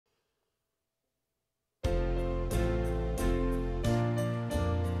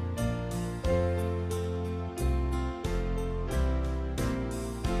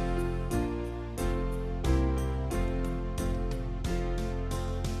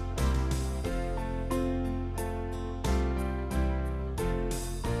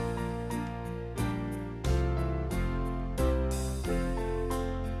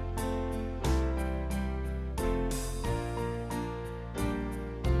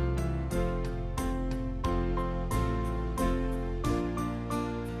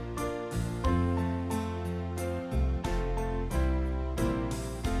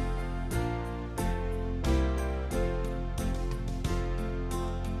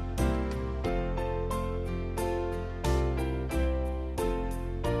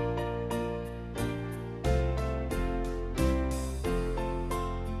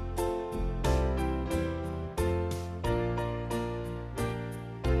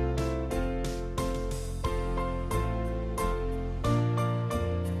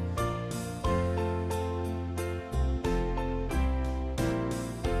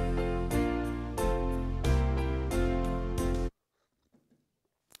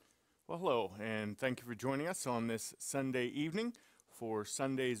Well, hello, and thank you for joining us on this Sunday evening for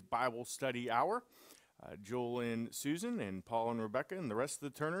Sunday's Bible Study Hour. Joel and Susan and Paul and Rebecca and the rest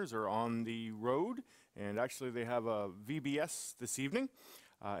of the Turners are on the road, and actually they have a VBS this evening,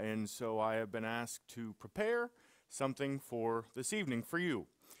 and so I have been asked to prepare something for this evening for you.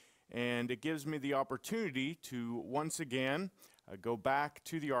 And it gives me the opportunity to once again go back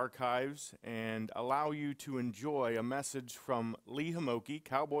to the archives and allow you to enjoy a message from Lee Homoki,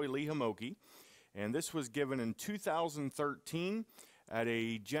 Cowboy Lee Homoki. And this was given in 2013 at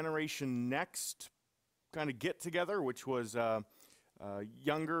a Generation Next kind of get-together, which was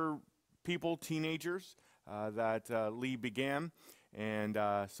younger people, teenagers, that Lee began. And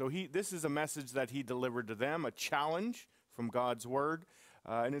so this is a message that he delivered to them, a challenge from God's Word.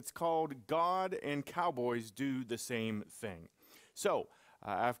 And it's called God and Cowboys Do the Same Thing. So,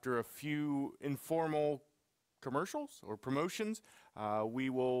 after a few informal commercials or promotions, we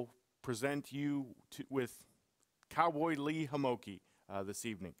will present you with Cowboy Lee Homoki this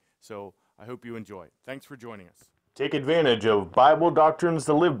evening. So, I hope you enjoy. Thanks for joining us. Take advantage of Bible Doctrines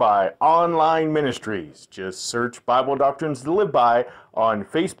to Live By online ministries. Just search Bible Doctrines to Live By on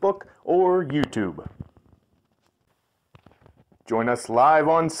Facebook or YouTube. Join us live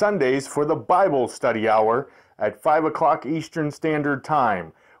on Sundays for the Bible Study Hour at 5 o'clock Eastern Standard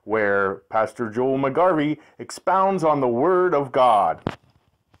Time, where Pastor Joel McGarvey expounds on the Word of God.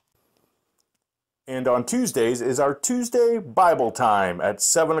 And on Tuesdays is our Tuesday Bible Time at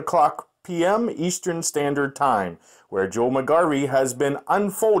 7 o'clock p.m. Eastern Standard Time, where Joel McGarvey has been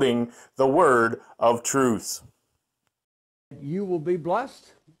unfolding the Word of Truth. You will be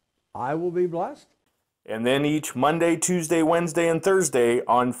blessed. I will be blessed. And then each Monday, Tuesday, Wednesday, and Thursday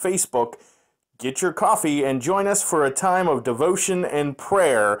on Facebook, get your coffee and join us for a time of devotion and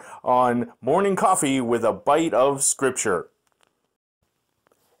prayer on Morning Coffee with a Bite of Scripture.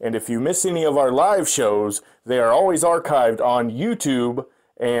 And if you miss any of our live shows, they are always archived on YouTube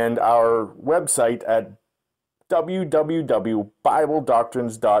and our website at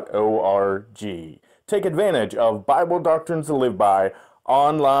www.bibledoctrines.org. Take advantage of Bible Doctrines to Live By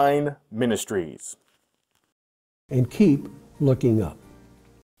online ministries. And keep looking up.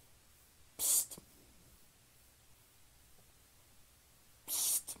 Psst.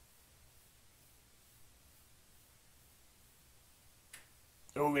 Psst.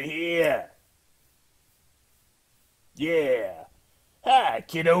 Over here. Yeah. Hi,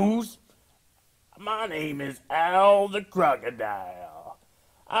 kiddos. My name is Al the Crocodile.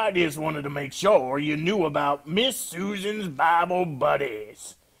 I just wanted to make sure you knew about Miss Susan's Bible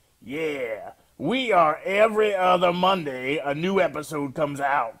Buddies. Yeah, we are every other Monday a new episode comes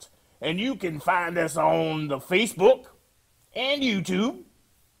out. And you can find us on the Facebook and YouTube.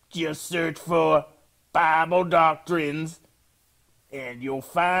 Just search for Bible Doctrines and you'll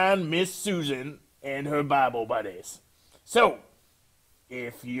find Miss Susan and her Bible Buddies. So,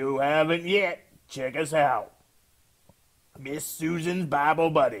 if you haven't yet, check us out. Miss Susan's Bible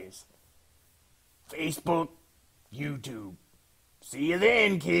Buddies. Facebook, YouTube. See you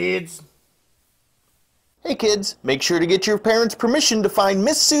then, kids. Hey kids, make sure to get your parents' permission to find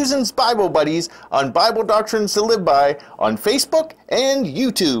Miss Susan's Bible Buddies on Bible Doctrines to Live By on Facebook and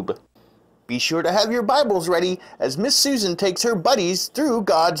YouTube. Be sure to have your Bibles ready as Miss Susan takes her buddies through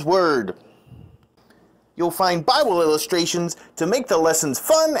God's Word. You'll find Bible illustrations to make the lessons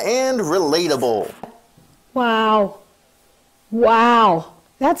fun and relatable. Wow. Wow.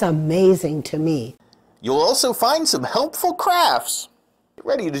 That's amazing to me. You'll also find some helpful crafts. Get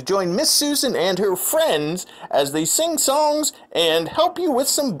ready to join Miss Susan and her friends as they sing songs and help you with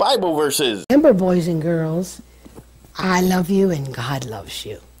some Bible verses. Remember, boys and girls, I love you and God loves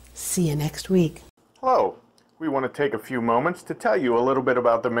you. See you next week. Hello. We want to take a few moments to tell you a little bit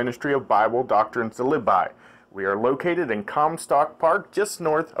about the ministry of Bible Doctrines to Live By. We are located in Comstock Park, just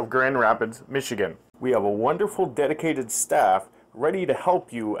north of Grand Rapids, Michigan. We have a wonderful, dedicated staff ready to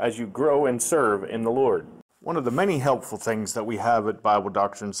help you as you grow and serve in the Lord. One of the many helpful things that we have at Bible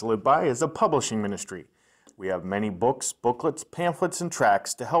Doctrines to Live By is a publishing ministry. We have many books, booklets, pamphlets, and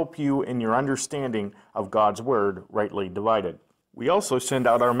tracts to help you in your understanding of God's Word rightly divided. We also send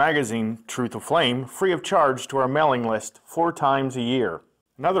out our magazine, Truth Aflame, free of charge to our mailing list 4 times a year.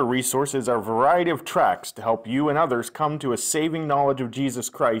 Another resource is our variety of tracts to help you and others come to a saving knowledge of Jesus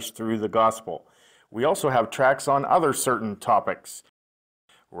Christ through the gospel. We also have tracts on other certain topics.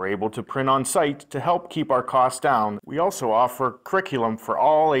 We're able to print on site to help keep our costs down. We also offer curriculum for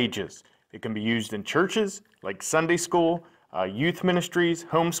all ages. It can be used in churches, like Sunday school, youth ministries,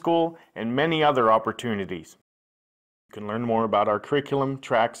 homeschool, and many other opportunities. You can learn more about our curriculum,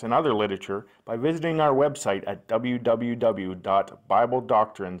 tracts, and other literature by visiting our website at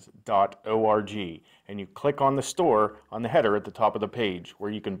www.bibledoctrines.org, and you click on the store on the header at the top of the page,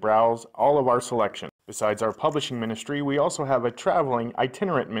 where you can browse all of our selection. Besides our publishing ministry, we also have a traveling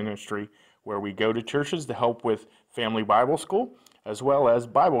itinerant ministry where we go to churches to help with family Bible school, as well as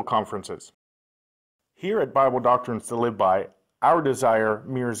Bible conferences. Here at Bible Doctrines to Live By, our desire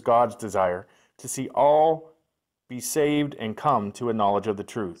mirrors God's desire to see all be saved and come to a knowledge of the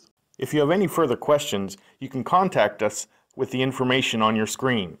truth. If you have any further questions, you can contact us with the information on your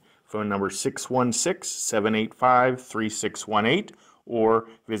screen. Phone number 616-785-3618, or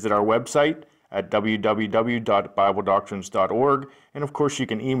visit our website at www.bibledoctrines.org, and of course you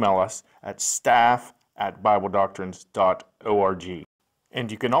can email us at staff@bibledoctrines.org.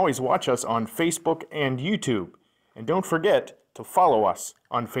 And you can always watch us on Facebook and YouTube. And don't forget to follow us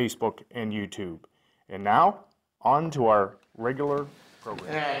on Facebook and YouTube. And now, on to our regular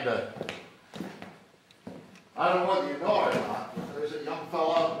program. And I don't know whether you know it or not, but there's a young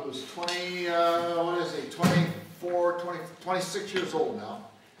fellow who's 26 years old now.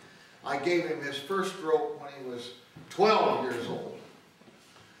 I gave him his first rope when he was 12 years old.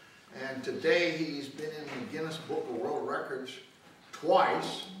 And today he's been in the Guinness Book of World Records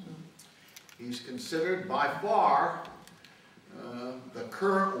twice. He's considered by far the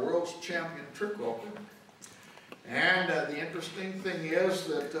current world's champion trick roper. And the interesting thing is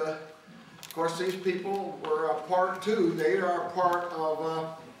that, of course, these people were a part too. They are part of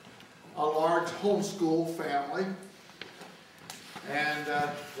a large homeschool family. And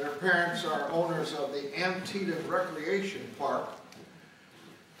their parents are owners of the Antietam Recreation Park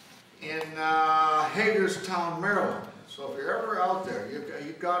in Hagerstown, Maryland. So if you're ever out there,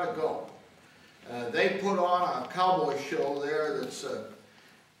 you've got to go. They put on a cowboy show there that's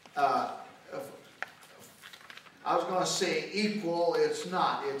I was going to say equal, it's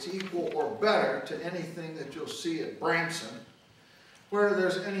not. It's equal or better to anything that you'll see at Branson, where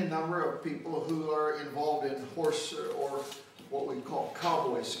there's any number of people who are involved in horse or what we call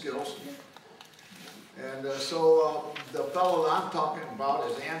cowboy skills. And so the fellow that I'm talking about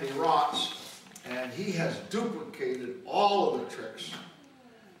is Andy Rotz, and he has duplicated all of the tricks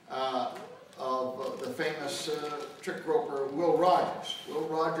of the famous trick roper Will Rogers. Will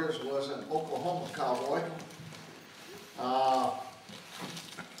Rogers was an Oklahoma cowboy.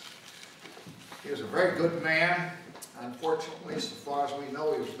 He was a very good man. Unfortunately, so far as we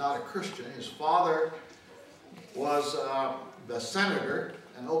know, he was not a Christian. His father was the senator,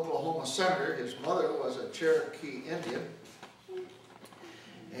 an Oklahoma senator. His mother was a Cherokee Indian.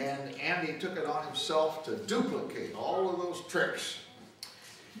 And Andy took it on himself to duplicate all of those tricks.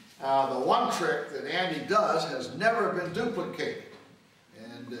 The one trick that Andy does has never been duplicated.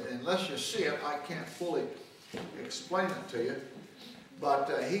 And unless you see it, I can't fully explain it to you.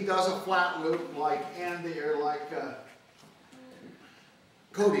 But he does a flat loop like Andy or like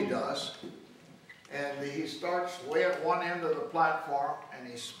Cody does. And he starts way at one end of the platform and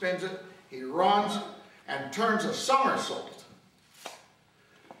he spins it, he runs and turns a somersault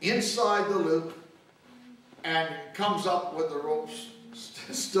inside the loop and comes up with the ropes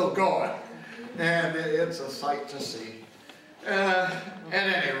still going. And it's a sight to see. At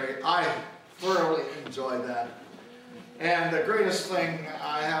any rate, I thoroughly enjoy that. And the greatest thing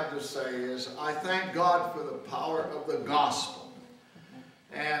I have to say is I thank God for the power of the gospel.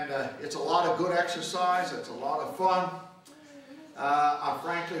 And it's a lot of good exercise, it's a lot of fun. I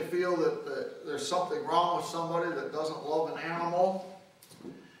frankly feel that there's something wrong with somebody that doesn't love an animal.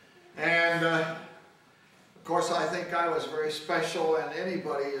 And of course I think I was very special, and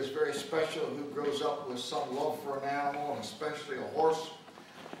anybody is very special who grows up with some love for an animal, and especially a horse,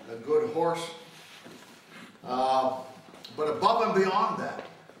 a good horse. But above and beyond that,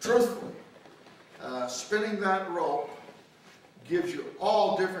 truthfully, spinning that rope gives you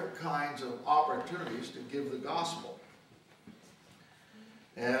all different kinds of opportunities to give the gospel.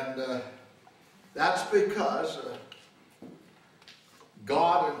 And that's because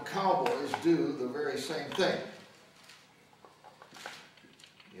God and cowboys do the very same thing.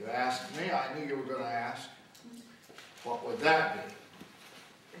 You asked me, I knew you were going to ask, what would that be?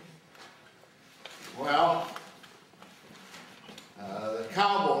 Well, the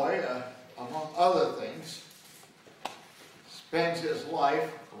cowboy, among other things, spends his life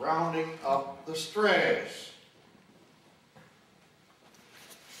rounding up the strays.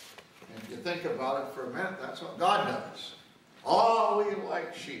 And if you think about it for a minute, that's what God does. All we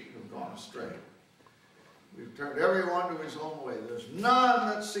like sheep have gone astray. We've turned everyone to his own way. There's none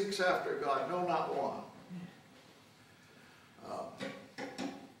that seeks after God, no, not one.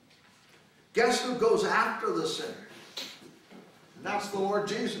 Guess who goes after the sinner? And that's the Lord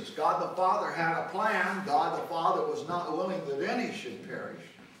Jesus. God the Father had a plan. God the Father was not willing that any should perish.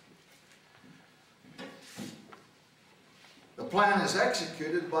 The plan is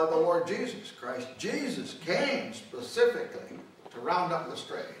executed by the Lord Jesus Christ. Jesus came specifically to round up the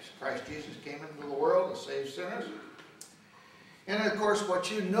strays. Christ Jesus came into the world to save sinners. And of course,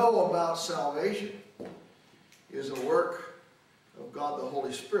 what you know about salvation is a work of God the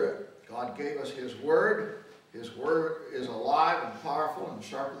Holy Spirit. God gave us His Word. His Word is alive and powerful and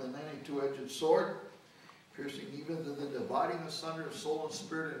sharper than any two-edged sword, piercing even to the dividing asunder of soul and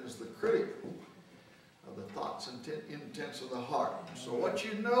spirit, and is the critic of the thoughts and intents of the heart. So what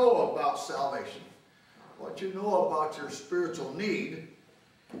you know about salvation, what you know about your spiritual need,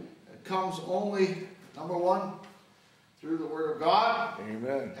 it comes only, number one, through the Word of God.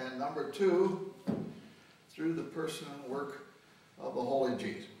 Amen. And number two, through the person and work of the Holy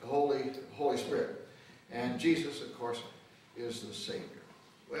Jesus, the Holy Spirit. And Jesus, of course, is the Savior.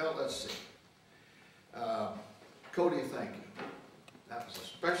 Well, let's see. Cody, thank you. That was a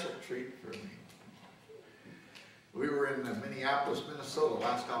special treat for me. We were in Minneapolis, Minnesota,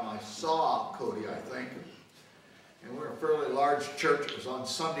 last time I saw Cody, I think. And we're a fairly large church. It was on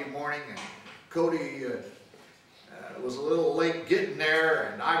Sunday morning, and Cody was a little late getting there,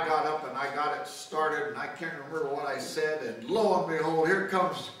 and I got up and I got it started, and I can't remember what I said, and lo and behold, here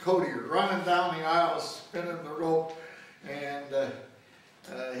comes Cody running down the aisle, spinning the rope, and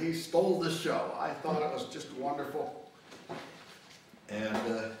he stole the show. I thought it was just wonderful, and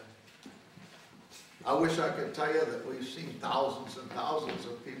I wish I could tell you that we've seen thousands and thousands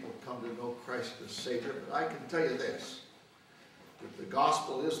of people come to know Christ as Savior, but I can tell you this. That the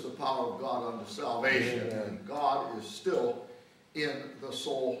gospel is the power of God unto salvation, and God is still in the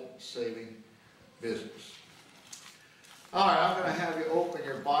soul-saving business. All right, I'm going to have you open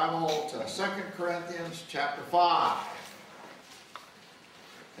your Bible to 2 Corinthians chapter 5.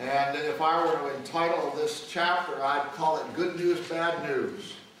 And if I were to entitle this chapter, I'd call it Good News, Bad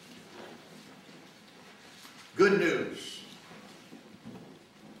News. Good news.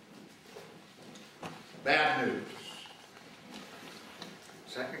 Bad news.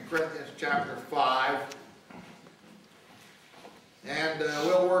 2 Corinthians chapter 5. And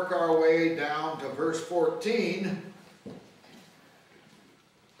we'll work our way down to verse 14,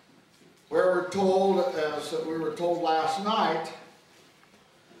 where we're told, as we were told last night,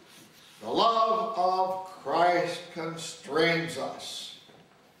 the love of Christ constrains us,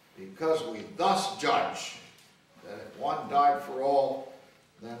 because we thus judge that if one died for all,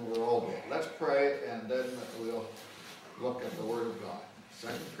 then we're all dead. Let's pray, and then we'll look at the Word of God. 2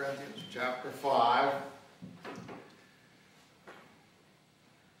 Corinthians chapter 5.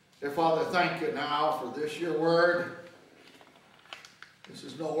 Dear Father, thank you now for this, your Word. This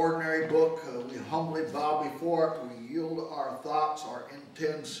is no ordinary book. We humbly bow before it. We yield our thoughts, our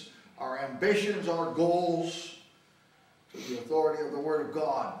intents, our ambitions, our goals to the authority of the Word of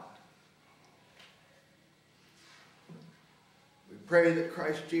God. We pray that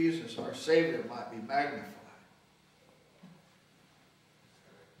Christ Jesus, our Savior, might be magnified.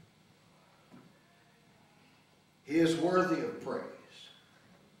 He is worthy of praise.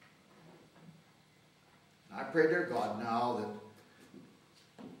 I pray, dear God, now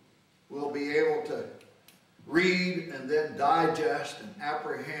that we'll be able to read and then digest and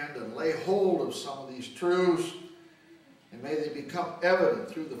apprehend and lay hold of some of these truths, and may they become evident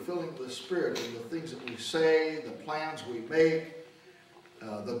through the filling of the Spirit in the things that we say, the plans we make,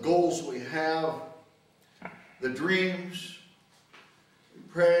 the goals we have, the dreams. We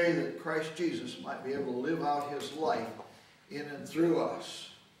pray that Christ Jesus might be able to live out His life in and through us.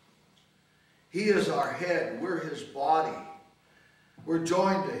 He is our head. We're His body. We're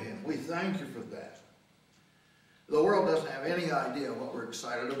joined to Him. We thank you for that. The world doesn't have any idea what we're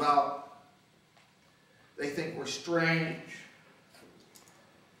excited about. They think we're strange.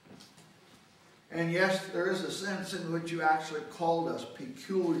 And yes, there is a sense in which you actually called us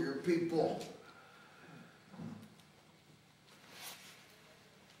peculiar people.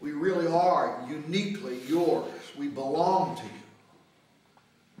 We really are uniquely yours. We belong to you.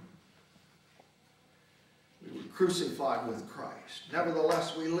 We were crucified with Christ.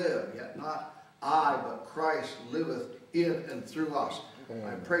 Nevertheless we live, yet not I, but Christ liveth in and through us.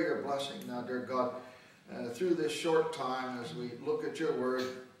 I pray your blessing now, dear God, through this short time as we look at your word.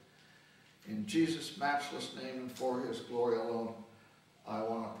 In Jesus' matchless name and for His glory alone, I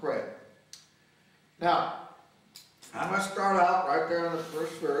want to pray. Now, I'm going to start out right there in the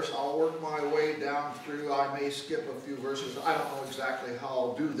first verse. I'll work my way down through. I may skip a few verses. I don't know exactly how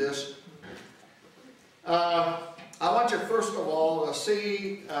I'll do this. I want you first of all to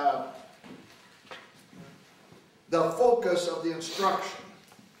see the focus of the instruction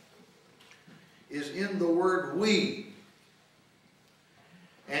is in the word we.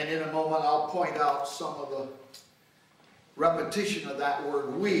 And in a moment I'll point out some of the repetition of that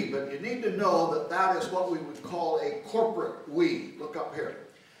word we, but you need to know that that is what we would call a corporate we. Look up here.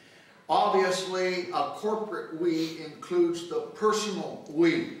 Obviously, a corporate we includes the personal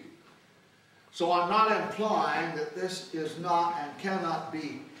we. So I'm not implying that this is not and cannot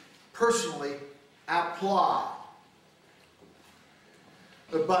be personally applied.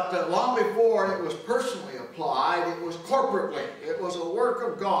 But long before it was personally applied, it was corporately. It was a work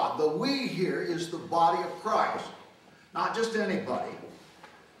of God. The we here is the body of Christ. Not just anybody.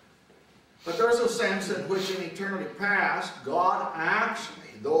 But there's a sense in which in eternity past, God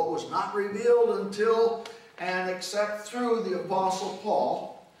actually, though it was not revealed until and except through the Apostle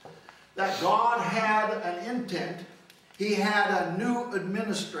Paul, that God had an intent. He had a new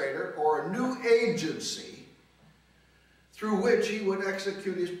administrator or a new agency through which he would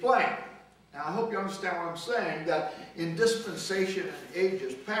execute his plan. Now I hope you understand what I'm saying, that in dispensation and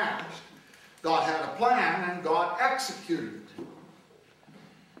ages past, God had a plan and God executed it.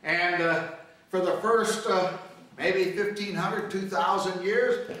 And for the first maybe 1,500, 2,000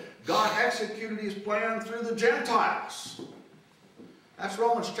 years, God executed his plan through the Gentiles. That's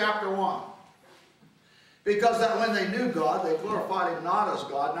Romans chapter 1. Because that when they knew God, they glorified him not as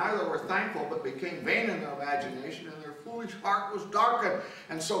God, neither were thankful, but became vain in their imagination, and their foolish heart was darkened.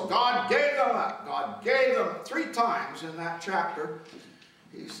 And so God gave them up. God gave them 3 times in that chapter.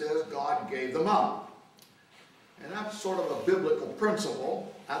 He says God gave them up. And that's sort of a biblical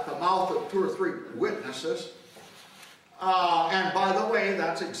principle at the mouth of 2 or 3 witnesses. And by the way,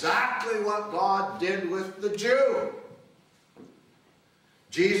 that's exactly what God did with the Jew.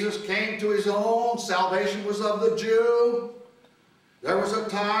 Jesus came to his own. Salvation was of the Jew. There was a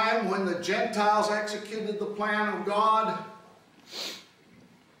time when the Gentiles executed the plan of God.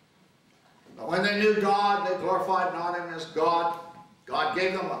 But when they knew God, they glorified not him as God. God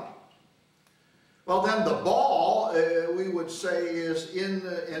gave them up. Well, then the ball, we would say, is in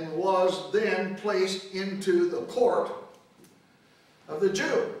and was then placed into the court of the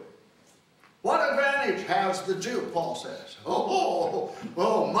Jew. What advantage has the Jew, Paul says? Oh,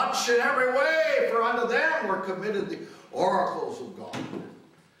 much in every way, for unto them were committed the oracles of God.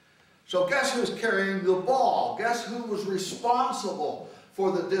 So guess who's carrying the ball? Guess who was responsible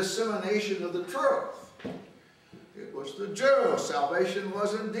for the dissemination of the truth? It was the Jew. Salvation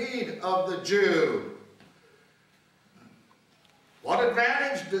was indeed of the Jew. What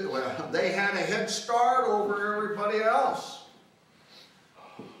advantage did they had a head start over everybody else?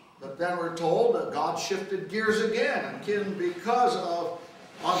 But then we're told that God shifted gears again, again because of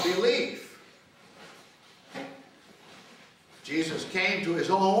unbelief. Jesus came to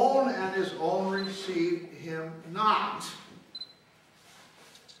his own, and his own received him not.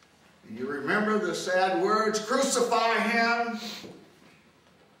 And you remember the sad words, crucify him,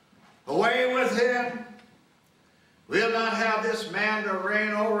 away with him. We'll not have this man to reign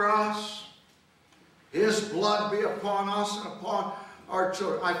over us. His blood be upon us and upon our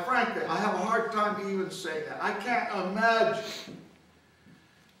children. Frankly, I have a hard time even saying that. I can't imagine.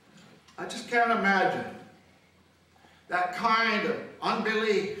 I just can't imagine that kind of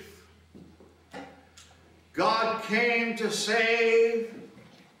unbelief. God came to save,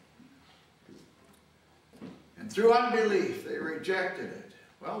 and through unbelief they rejected it.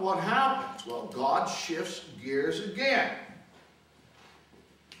 Well, what happens? Well, God shifts gears again.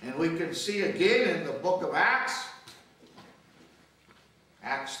 And we can see again in the book of Acts,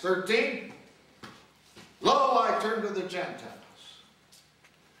 Acts 13, lo, I turn to the Gentiles.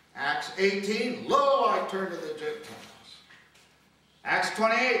 Acts 18, lo, I turn to the Gentiles. Acts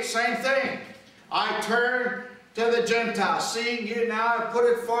 28, same thing. I turn to the Gentiles. Seeing you now, I put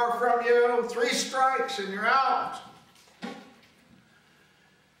it far from you. 3 strikes and you're out.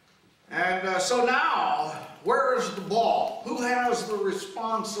 And so now, where is the ball? Who has the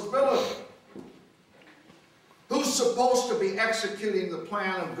responsibility? Who's supposed to be executing the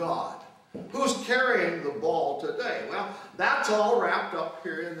plan of God? Who's carrying the ball today? Well, that's all wrapped up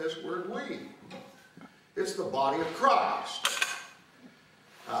here in this word we. It's the body of Christ.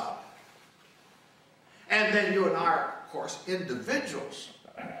 And then you and I are, of course, individuals.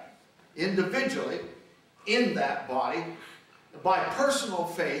 Individually in that body by personal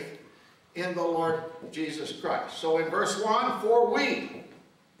faith in the Lord Jesus Christ. So in verse 1, for we.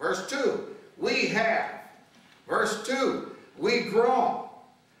 Verse 2, we have. Verse 2, we groan.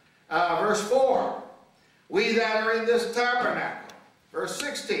 Verse 4, we that are in this tabernacle. Verse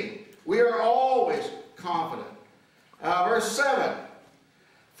 16, we are always confident. Verse 7,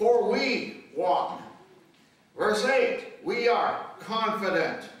 for we walk Verse 8, we are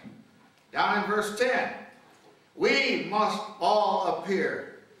confident. Down in verse 10, we must all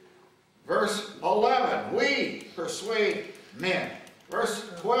appear. Verse 11, we persuade men. Verse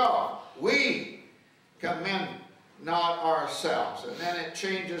 12, we commend not ourselves. And then it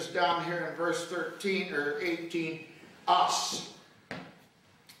changes down here in verse 13 or 18, us.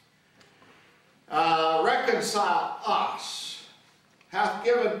 Reconcile us. Hath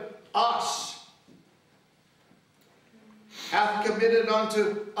given us. Hath committed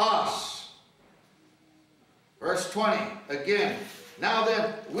unto us. Verse 20, again. Now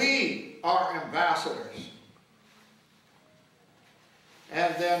then, we are ambassadors.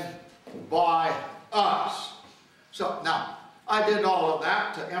 And then, by us. So, now, I did all of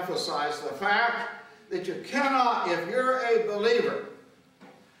that to emphasize the fact that you cannot, if you're a believer,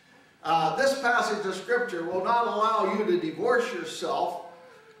 this passage of Scripture will not allow you to divorce yourself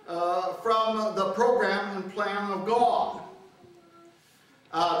from the program and plan of God.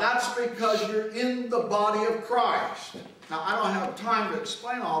 That's because you're in the body of Christ. Now, I don't have time to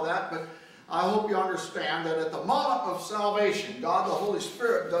explain all that, but I hope you understand that at the moment of salvation, God the Holy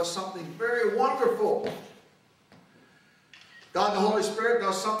Spirit does something very wonderful. God the Holy Spirit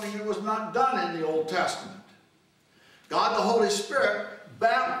does something that was not done in the Old Testament. God the Holy Spirit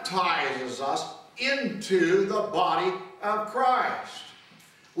baptizes us into the body of Christ.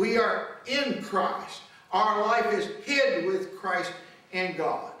 We are in Christ. Our life is hid with Christ in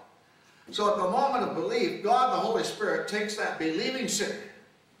God. So at the moment of belief, God the Holy Spirit takes that believing sinner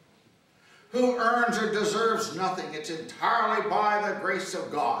who earns or deserves nothing. It's entirely by the grace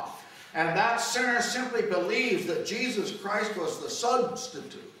of God. And that sinner simply believes that Jesus Christ was the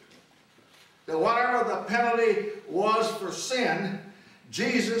substitute. That whatever the penalty was for sin,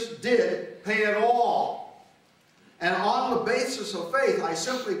 Jesus did pay it all. And on the basis of faith, I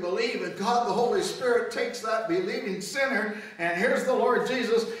simply believe that God the Holy Spirit takes that believing sinner, and here's the Lord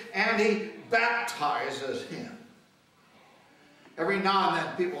Jesus, and He baptizes him. Every now and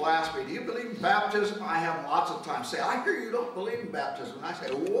then people ask me, do you believe in baptism? I have lots of times say, I hear you don't believe in baptism. And I say,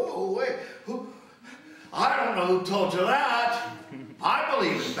 whoa, wait, I don't know who told you that. I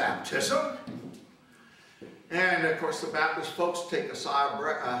believe in baptism. And of course the Baptist folks take a sigh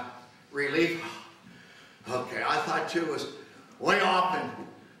of relief. Okay, I thought you was way off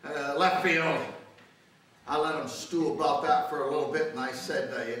in left field. I let them stew about that for a little bit, and I said,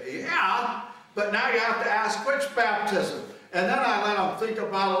 yeah, but now you have to ask which baptism. And then I let them think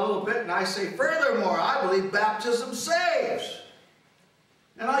about it a little bit, and I say, furthermore, I believe baptism saves.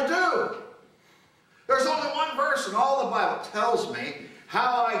 And I do. There's only one verse in all the Bible that tells me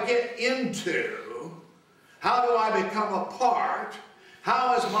how I get into, how do I become a part,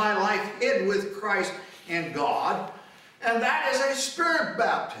 how is my life hid with Christ in God, and that is a spirit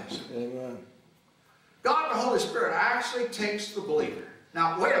baptism. Amen. God the Holy Spirit actually takes the believer.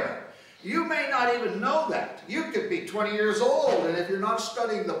 Now, wait a minute. You may not even know that. You could be 20 years old, and if you're not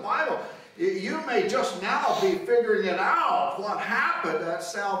studying the Bible, you may just now be figuring it out, what happened at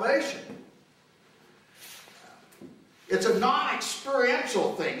salvation. It's a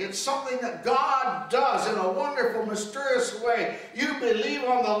non-experiential thing. It's something that God does in a wonderful, mysterious way. You believe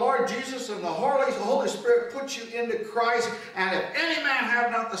on the Lord Jesus, and the Holy Spirit puts you into Christ, and if any man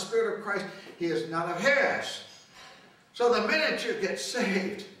have not the Spirit of Christ, he is none of his. So the minute you get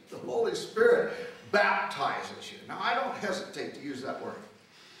saved, the Holy Spirit baptizes you. Now, I don't hesitate to use that word.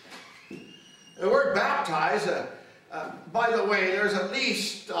 The word baptize, by the way, there's at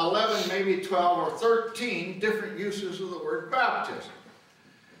least 11, maybe 12 or 13 different uses of the word baptism.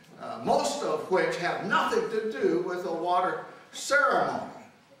 Most of which have nothing to do with a water ceremony.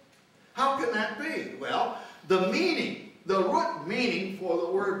 How can that be? Well, the root meaning for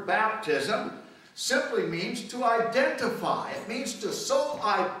the word baptism simply means to identify. It means to so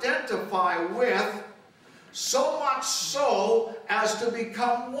identify with, so much so as to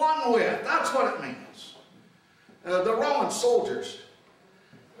become one with. That's what it means. The Roman soldiers,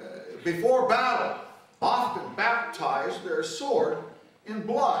 before battle, often baptized their sword in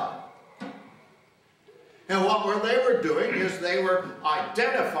blood. And what they were doing is they were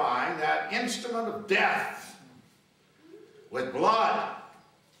identifying that instrument of death with blood.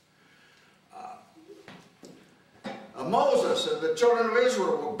 Moses and the children of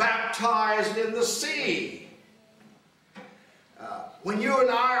Israel were baptized in the sea. When you and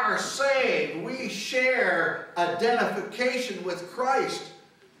I are saved, we share identification with Christ.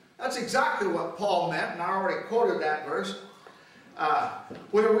 That's exactly what Paul meant, and I already quoted that verse.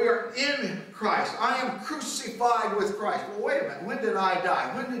 Where we are in Christ. I am crucified with Christ. Well, wait a minute. When did I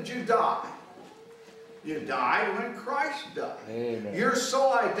die? When did you die? You died when Christ died. Amen. You're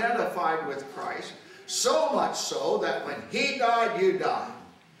so identified with Christ, So much so that when he died, you died.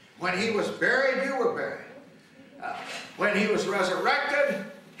 When he was buried, you were buried. When he was resurrected,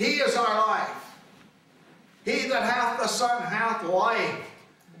 he is our life. He that hath the Son hath life.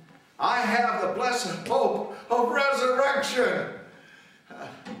 I have the blessed hope of resurrection.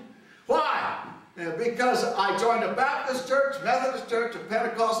 Why? Because I joined a Baptist church, Methodist church, a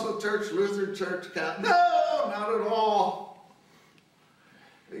Pentecostal church, Lutheran church. No, not at all.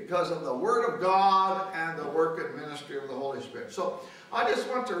 Because of the Word of God and the work and ministry of the Holy Spirit. So I just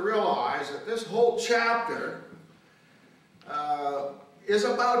want to realize that this whole chapter is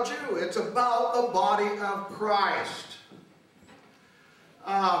about you. It's about the body of Christ.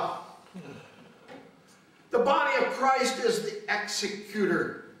 The body of Christ is the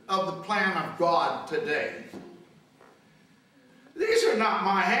executor of the plan of God today. These are not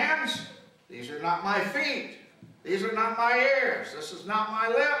my hands. These are not my feet. These are not my ears. This is not my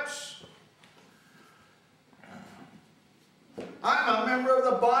lips. I'm a member of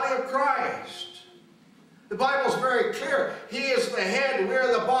the body of Christ. The Bible's very clear. He is the head,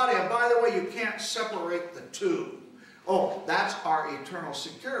 we're the body. And by the way, you can't separate the two. Oh, that's our eternal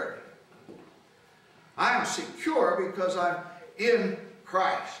security. I am secure because I'm in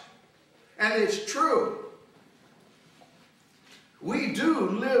Christ. And it's true. We do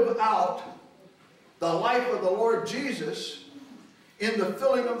live out the life of the Lord Jesus in the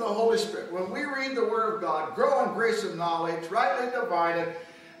filling of the Holy Spirit. When we read the Word of God, grow in grace and knowledge, rightly divided,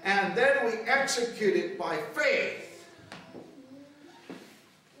 and then we execute it by faith.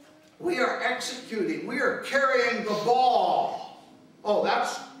 We are executing. We are carrying the ball. Oh,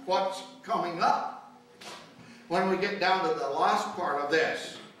 that's what's coming up when we get down to the last part of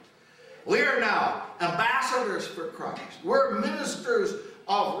this. We are now ambassadors for Christ. We're ministers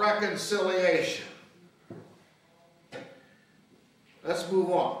of reconciliation. Let's move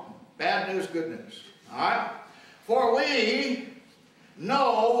on. Bad news, good news. All right? For we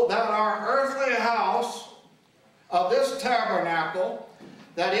know that our earthly house of this tabernacle,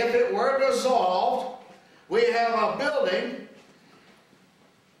 that if it were dissolved, we have a building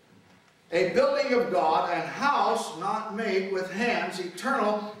of God, and house not made with hands,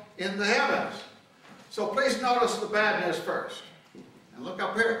 eternal in the heavens. So please notice the bad news first. And look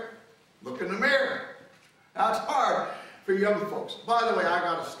up here. Look in the mirror. Now it's hard for young folks. By the way, I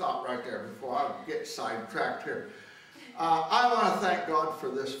got to stop right there before I get sidetracked here. I want to thank God for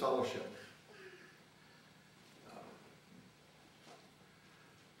this fellowship.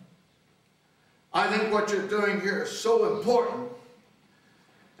 I think what you're doing here is so important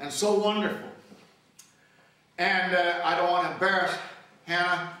and so wonderful. And I don't want to embarrass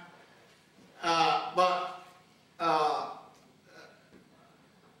Hannah, but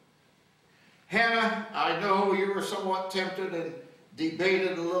Hannah, I know you were somewhat tempted and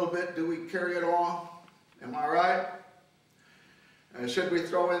debated a little bit. Do we carry it on? Am I right? Should we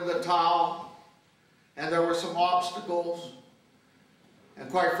throw in the towel? And there were some obstacles. And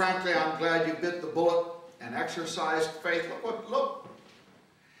quite frankly, I'm glad you bit the bullet and exercised faith. Look.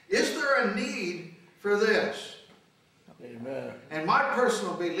 Is there a need for this? Amen. And my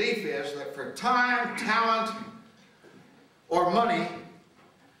personal belief is that for time, talent, or money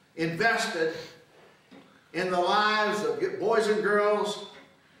invested in the lives of boys and girls,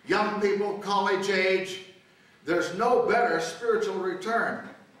 young people, college age, there's no better spiritual return.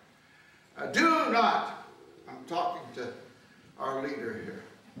 Do not, I'm talking to our leader here,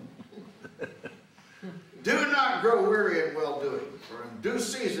 do not grow weary in well-doing, for in due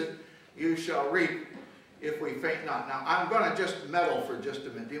season you shall reap if we faint not. Now, I'm going to just meddle for just a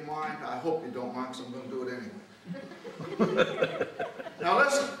minute. Do you mind? I hope you don't mind, because I'm going to do it anyway. Now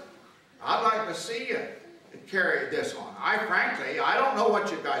listen, I'd like to see you carry this on. Frankly, I don't know what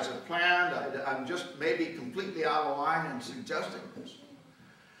you guys have planned. I'm just maybe completely out of line in suggesting this.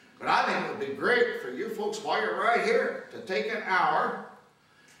 But I think it would be great for you folks while you're right here to take an hour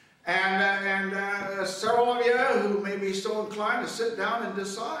and several of you who may be so inclined to sit down and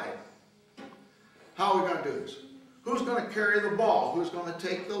decide how we're going to do this. Who's going to carry the ball? Who's going to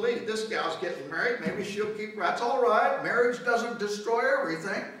take the lead? This gal's getting married. Maybe she'll keep, that's all right. Marriage doesn't destroy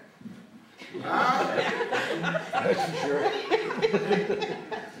everything. That's sure.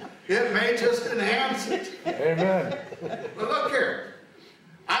 It may just enhance it. Amen. But look here.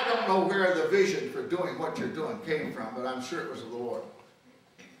 I don't know where the vision for doing what you're doing came from, but I'm sure it was of the Lord.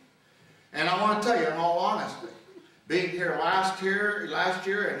 And I want to tell you, in all honesty, being here last year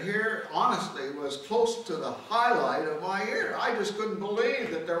and here, honestly, was close to the highlight of my year. I just couldn't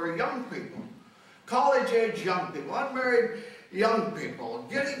believe that there were young people, college-age young people, unmarried young people,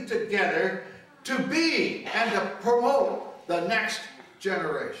 getting together to be and to promote the next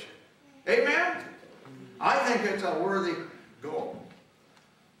generation. Amen? I think it's a worthy goal.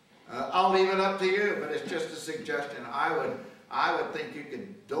 I'll leave it up to you, but it's just a suggestion. I would think you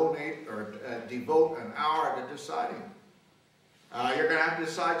could donate or devote an hour to deciding. You're going to have to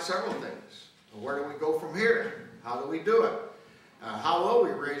decide several things. Where do we go from here? How do we do it? How will we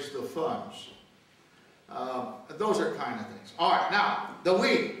raise the funds? Those are kind of things. All right, now, the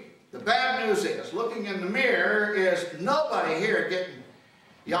we. The bad news is, looking in the mirror, is nobody here getting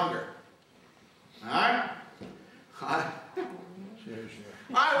younger. All right?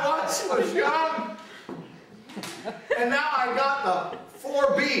 I once was young, and now I got the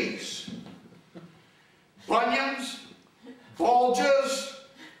 4 B's. Bunions, bulges,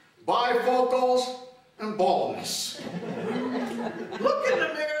 bifocals, and baldness. Look in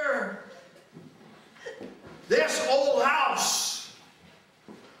the mirror. This old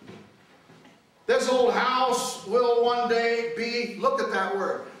house will one day be, look at that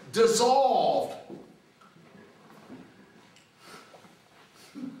word, dissolved.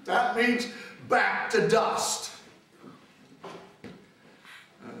 That means back to dust.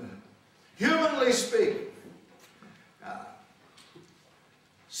 Humanly speaking,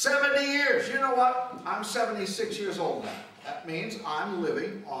 70 years. You know what? I'm 76 years old now. That means I'm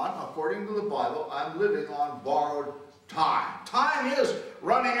living on, according to the Bible, I'm living on borrowed time. Time is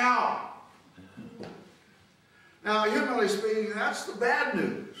running out. Now, humanly speaking, that's the bad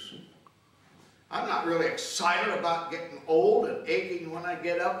news. I'm not really excited about getting old and aching when I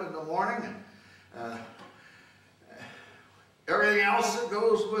get up in the morning and everything else that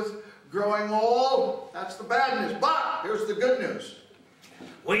goes with growing old. That's the bad news. But here's the good news.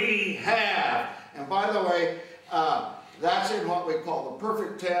 We have, and by the way, that's in what we call the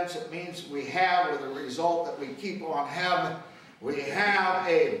perfect tense. It means we have with a result that we keep on having. We have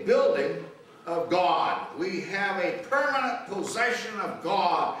a building of God. We have a permanent possession of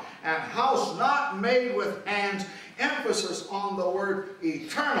God, and house not made with hands, emphasis on the word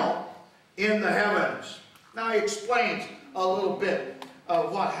eternal, in the heavens. Now he explains a little bit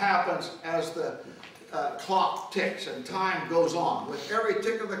of what happens as the clock ticks and time goes on. With every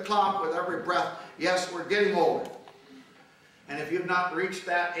tick of the clock, with every breath, yes, we're getting older. And if you've not reached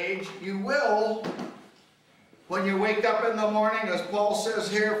that age, you will. When you wake up in the morning, as Paul says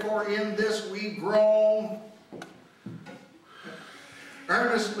here, for in this we groan,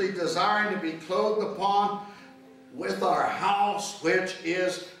 earnestly desiring to be clothed upon with our house which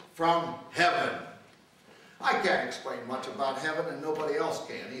is from heaven. I can't explain much about heaven, and nobody else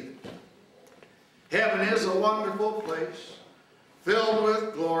can either. Heaven is a wonderful place, filled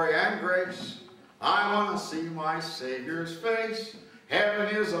with glory and grace. I want to see my Savior's face.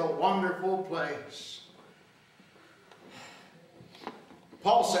 Heaven is a wonderful place.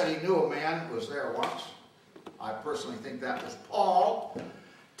 Paul said he knew a man who was there once. I personally think that was Paul,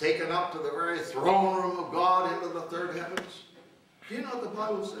 taken up to the very throne room of God into the third heavens. Do you know what the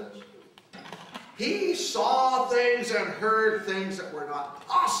Bible says? He saw things and heard things that were not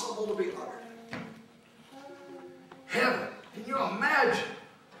possible to be uttered. Heaven, can you imagine?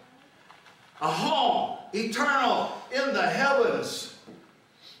 A home, eternal, in the heavens.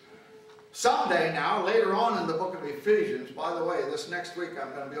 Someday now, later on in the book of Ephesians, by the way, this next week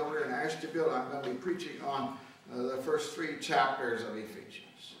I'm going to be over in Ashtabula. I'm going to be preaching on the first 3 chapters of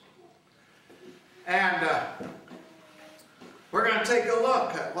Ephesians. And we're going to take a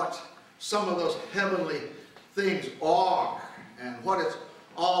look at what some of those heavenly things are and what it's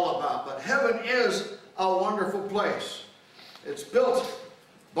all about. But heaven is a wonderful place. It's built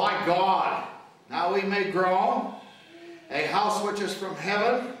by God. Now we may groan, a house which is from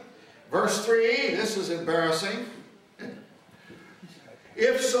heaven. Verse 3, this is embarrassing.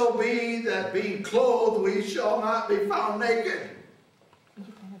 If so be that being clothed we shall not be found naked.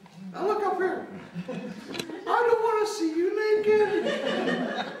 Now look up here. I don't want to see you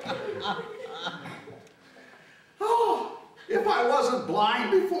naked. Oh, if I wasn't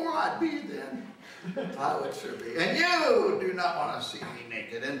blind before, I'd be then. I would sure be. And you do not want to see me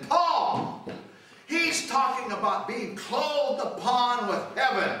naked. And Paul, he's talking about being clothed upon with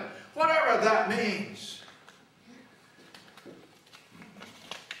heaven, whatever that means.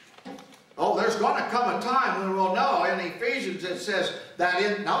 Oh, there's going to come a time when we'll know. In Ephesians it says that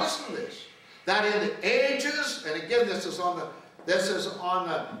in, now listen to this, that in the ages, and again this is on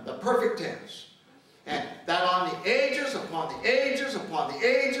the perfect tense, and that on the ages, upon the ages, upon the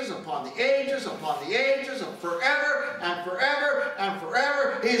ages, upon the ages, upon the ages, of forever and forever and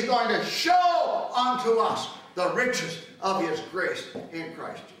forever, he's going to show unto us the riches of his grace in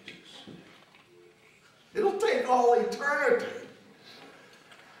Christ Jesus. It'll take all eternity.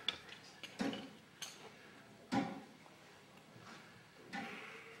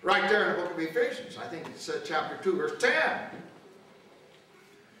 Right there in the book of Ephesians. I think it's chapter 2, verse 10.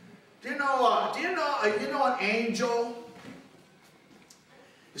 Do you know an angel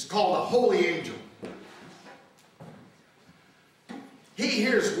is called a holy angel? He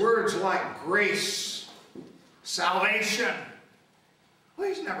hears words like grace, salvation. Well,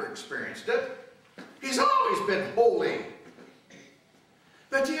 he's never experienced it. He's always been holy.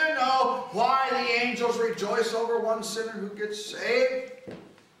 But do you know why the angels rejoice over one sinner who gets saved?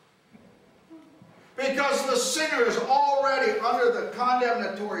 Because the sinner is already under the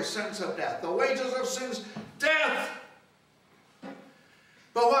condemnatory sentence of death. The wages of sin is death.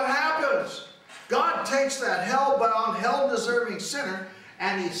 But what happens? God takes that hell-bound, hell-deserving sinner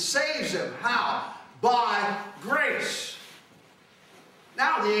and he saves him. How? By grace.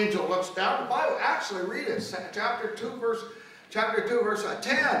 Now the angel looks down. The Bible, actually read it. Chapter 2, verse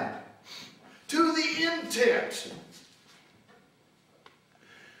 10. To the intent.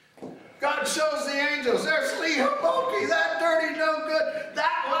 God shows the angels, there's Lee Homoki, that dirty, no good,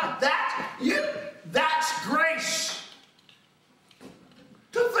 that's grace.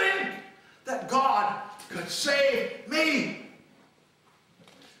 To think that God could save me.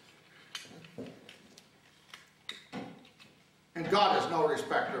 And God is no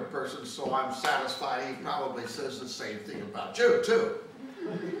respecter of persons, so I'm satisfied he probably says the same thing about you, too.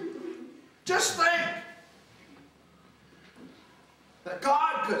 Just think that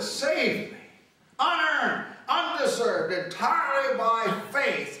God could save me, unearned, undeserved, entirely by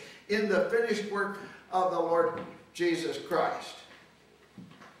faith in the finished work of the Lord Jesus Christ.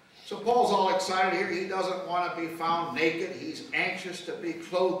 So Paul's all excited here. He doesn't want to be found naked. He's anxious to be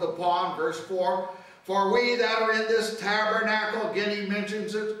clothed upon. Verse 4, for we that are in this tabernacle, again he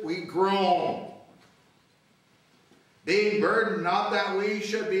mentions it, we groan. Being burdened, not that we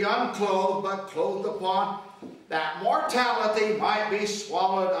should be unclothed, but clothed upon, that mortality might be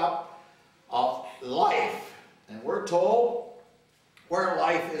swallowed up of life. And we're told where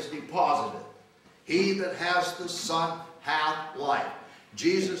life is deposited. He that has the Son hath life.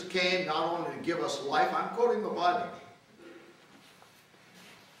 Jesus came not only to give us life, I'm quoting the Bible.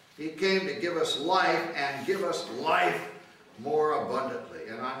 He came to give us life and give us life more abundantly.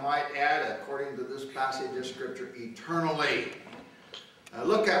 And I might add, according to this passage of Scripture, eternally.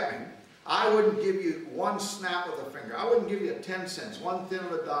 Look at me. I wouldn't give you one snap of the finger. I wouldn't give you 10 cents, 1/10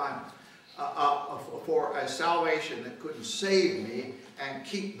 of a dime for a salvation that couldn't save me and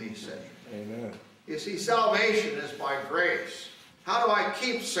keep me saved. Amen. You see, salvation is by grace. How do I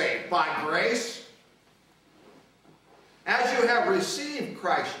keep saved? By grace. As you have received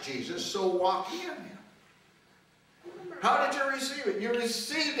Christ Jesus, so walk in him. How did you receive it? You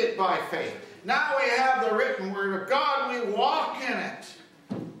received it by faith. Now we have the written word of God. We walk in it.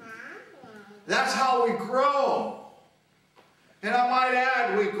 That's how we grow. And I might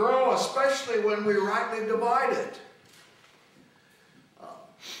add, we grow especially when we rightly divide it.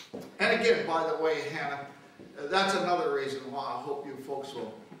 And again, by the way, Hannah, that's another reason why I hope you folks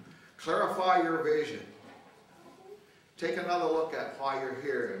will clarify your vision. Take another look at why you're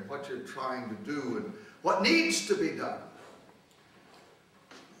here and what you're trying to do and what needs to be done.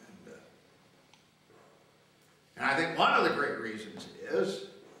 And I think one of the great reasons is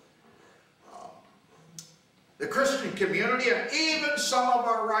the Christian community and even some of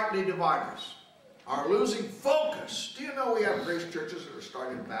our rightly dividers are losing focus. Do you know we have grace churches that are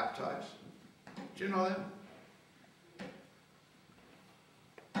starting to baptize? Do you know that?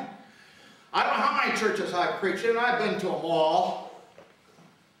 I don't know how many churches I've preached in. I've been to them all.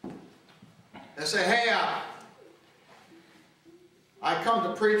 They say, hey, I come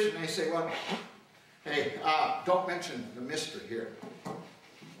to preach, and they say, well, hey, don't mention the mystery here.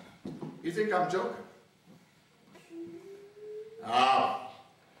 You think I'm joking?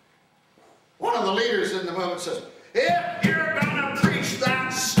 One of the leaders in the movement says, if you're going to preach that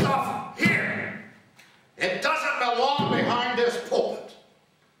stuff here, it doesn't belong behind this pulpit.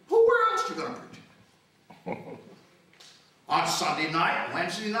 Well, where else are you going to preach it? On Sunday night,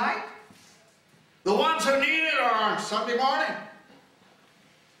 Wednesday night? The ones who need it are on Sunday morning.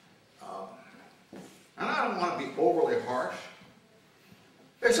 And I don't want to be overly harsh.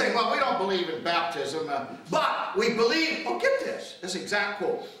 They say, well, we don't believe in baptism, but we believe, oh, get this exact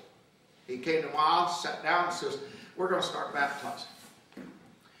quote. He came to my house, sat down, and says, we're going to start baptizing.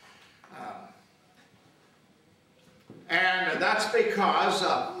 And that's because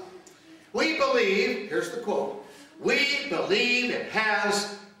we believe, here's the quote, we believe it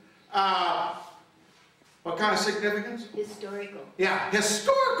has, what kind of significance? Historical. Yeah,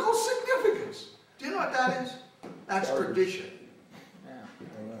 historical significance. Do you know what that is? That's tradition.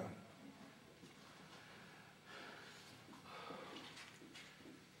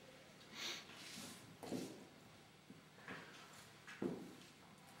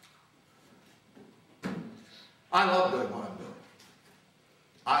 I love doing what I'm doing.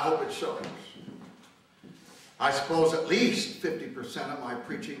 I hope it shows. I suppose at least 50% of my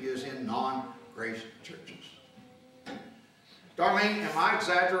preaching is in non-grace churches. Darlene, am I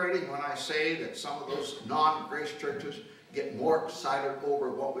exaggerating when I say that some of those non-grace churches get more excited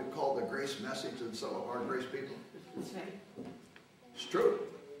over what we call the grace message than some of our grace people? That's right. It's true.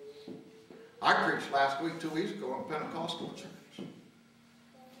 I preached last week, 2 weeks ago, in Pentecostal church.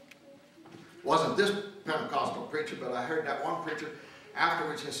 Wasn't this Pentecostal preacher, but I heard that one preacher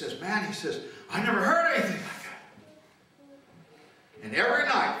afterwards. He says, man, he says, I never heard anything like that. And every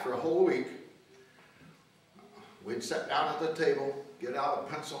night for a whole week, we'd sit down at the table, get out a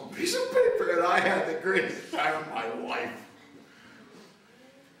pencil and a piece of paper, and I had the greatest time of my life.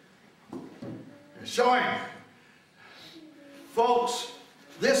 And showing, folks,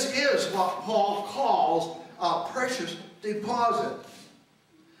 this is what Paul calls a precious deposit.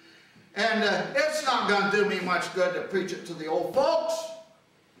 And it's not going to do me much good to preach it to the old folks.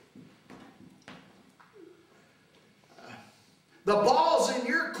 The ball's in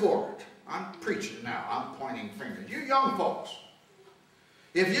your court. I'm preaching now. I'm pointing fingers. You young folks,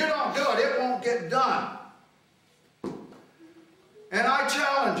 if you don't do it, it won't get done. And I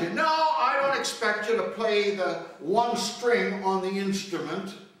challenge you. No, I don't expect you to play the one string on the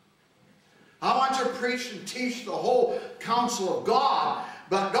instrument. I want you to preach and teach the whole counsel of God.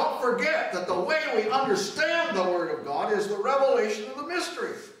 But don't forget that the way we understand the Word of God is the revelation of the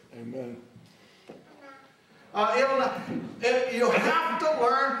mystery. Amen. You have to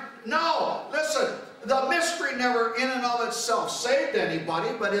learn. No, listen, the mystery never in and of itself saved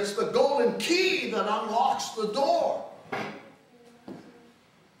anybody, but it's the golden key that unlocks the door.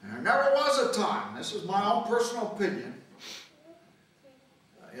 And there never was a time, this is my own personal opinion,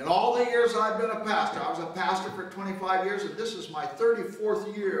 in all the years I've been a pastor, I was a pastor for 25 years, and this is my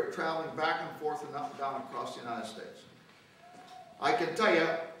 34th year of traveling back and forth and up and down across the United States. I can tell you,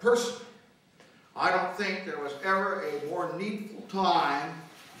 personally, I don't think there was ever a more needful time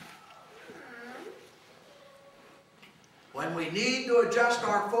when we need to adjust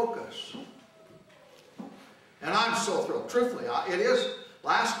our focus. And I'm so thrilled. Truthfully,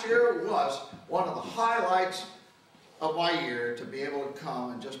 last year was one of the highlights of my year to be able to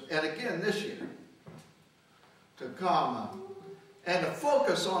come and again this year, to come and to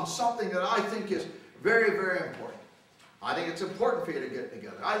focus on something that I think is very, very important. I think it's important for you to get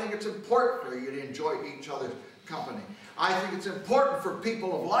together. I think it's important for you to enjoy each other's company. I think it's important for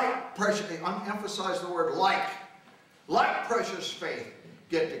people of like precious, I emphasize the word like precious faith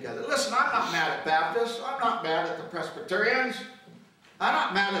get together. Listen, I'm not mad at Baptists. I'm not mad at the Presbyterians. I'm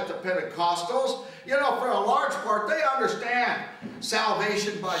not mad at the Pentecostals. You know, for a large part, they understand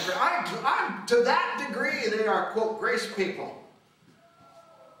salvation by grace. To that degree, they are, quote, grace people.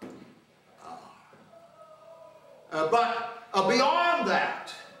 But beyond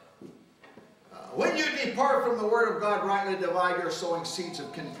that, when you depart from the Word of God, rightly divide, you're sowing seeds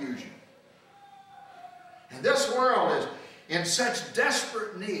of confusion. And this world is in such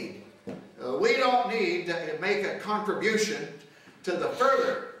desperate need. We don't need to make a contribution to the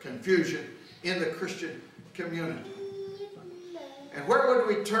further confusion in the Christian community. And where would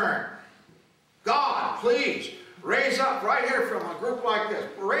we turn? God, please, raise up right here from a group like this.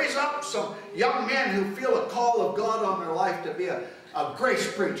 Raise up some young men who feel a call of God on their life to be a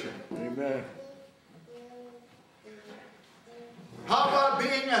grace preacher. Amen. How about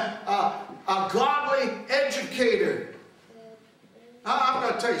being a godly educator? I'm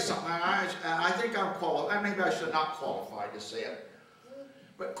going to tell you something. I think I'm qualified. Maybe I should not qualify to say it.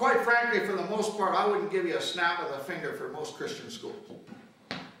 But quite frankly, for the most part, I wouldn't give you a snap of the finger for most Christian schools.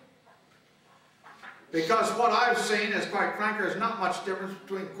 Because what I've seen is, quite frankly, there's not much difference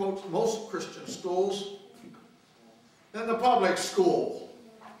between, quote, most Christian schools than the public school.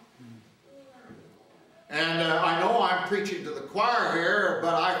 And I know I'm preaching to the choir here,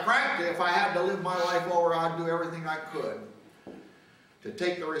 but frankly, if I had to live my life over, I'd do everything I could to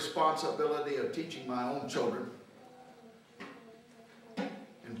take the responsibility of teaching my own children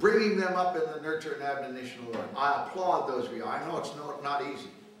and bringing them up in the nurture and admonition of the Lord. I applaud those of you. I know it's not easy.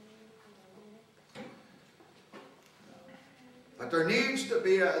 But there needs to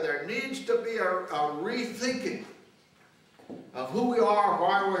be a rethinking of who we are,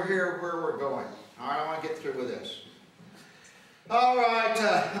 why we're here, where we're going. All right, I want to get through with this. All right,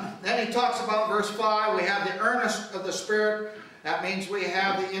 then he talks about verse 5. We have the earnest of the Spirit. That means we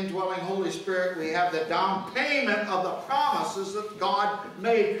have the indwelling Holy Spirit. We have the down payment of the promises that God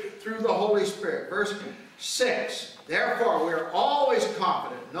made through the Holy Spirit. Verse 6. Therefore, we are always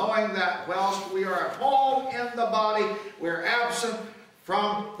confident, knowing that whilst we are at home in the body, we are absent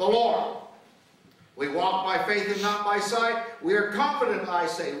from the Lord. We walk by faith and not by sight. We are confident, I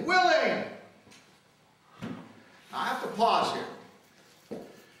say, willing. I have to pause here,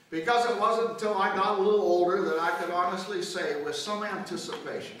 because it wasn't until I got a little older that I could honestly say with some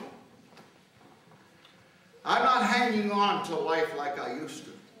anticipation, I'm not hanging on to life like I used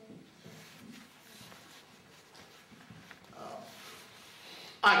to.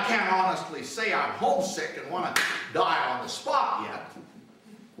 I can't honestly say I'm homesick and want to die on the spot yet.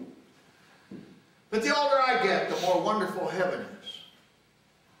 But the older I get, the more wonderful heaven is.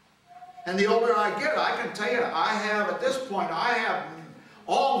 And the older I get, I can tell you, at this point, I have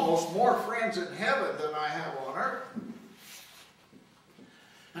almost more friends in heaven than I have on earth.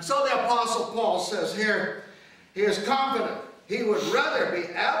 And so the Apostle Paul says here, he is confident he would rather be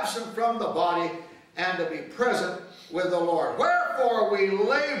absent from the body and to be present with the Lord. Wherefore we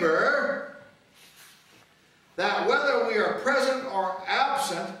labor that whether we are present or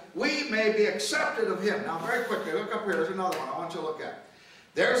absent, we may be accepted of him. Now very quickly, look up here. There's another one I want you to look at.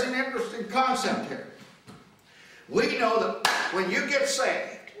 There's an interesting concept here. We know that when you get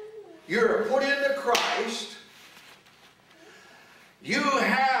saved, you're put into Christ. You're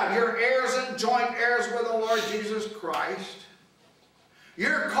heirs and joint heirs with the Lord Jesus Christ.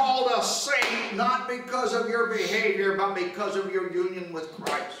 You're called a saint not because of your behavior, but because of your union with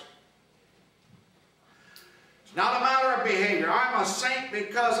Christ. It's not a matter of behavior. I'm a saint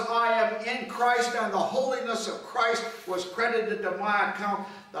because I am in Christ and the holiness of Christ was credited to my account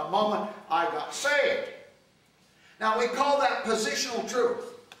the moment I got saved. Now we call that positional truth.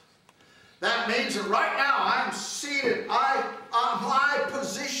 That means that right now I'm seated. My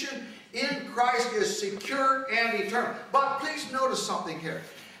position in Christ is secure and eternal. But please notice something here.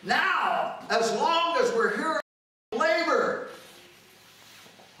 Now, as long as we're here in labor,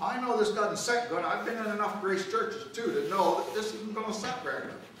 I know this doesn't set good. I've been in enough grace churches too to know that this isn't going to set very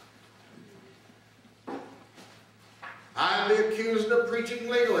good. I'd be accused of preaching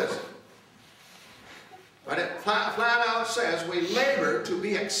legalism. But it flat out says we labor to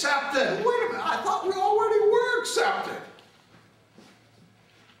be accepted. Wait a minute, I thought we already were accepted.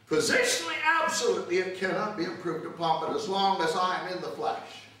 Positionally, absolutely, it cannot be improved upon, but as long as I am in the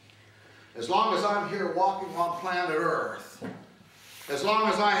flesh, as long as I'm here walking on planet Earth, as long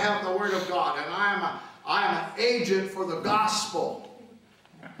as I have the Word of God, and I am an agent for the gospel,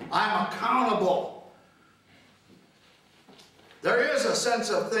 I'm accountable. There is a sense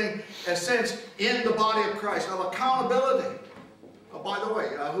in the body of Christ of accountability. Oh, by the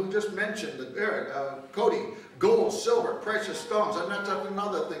way, who just mentioned that Cody, gold, silver, precious stones, and that's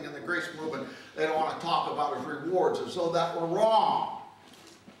another thing in the grace movement they don't want to talk about as rewards, as though that were wrong.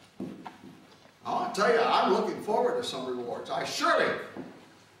 I want to tell you, I'm looking forward to some rewards. I'd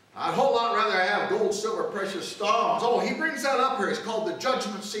a whole lot rather have gold, silver, precious stones. Oh, he brings that up here. It's called the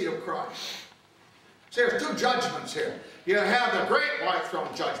judgment seat of Christ. See, there's two judgments here. You have the great white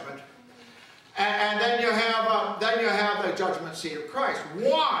throne judgment, and then you have the judgment seat of Christ.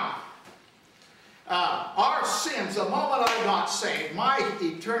 One, our sins, the moment I got saved, my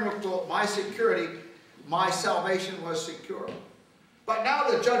eternal, my security, my salvation was secure. But now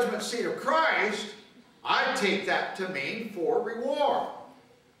the judgment seat of Christ, I take that to mean for reward.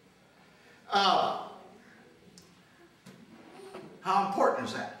 How important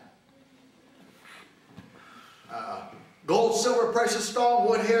is that? Gold, silver, precious stone,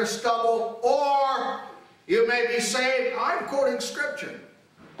 wood, hair, stubble, or you may be saved. I'm quoting Scripture.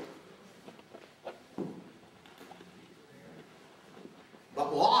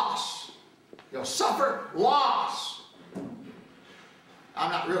 But loss. You'll suffer loss.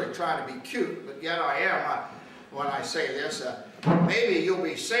 I'm not really trying to be cute, but yet I am when I say this. Maybe you'll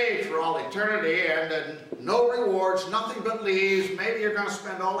be saved for all eternity and no rewards, nothing but leaves. Maybe you're going to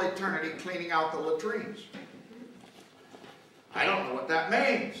spend all eternity cleaning out the latrines. I don't know what that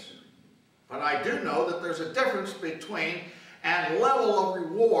means, but I do know that there's a difference between and level of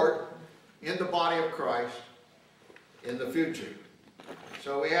reward in the body of Christ in the future.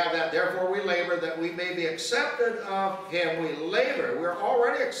 So we have that, therefore we labor that we may be accepted of him. We labor, we're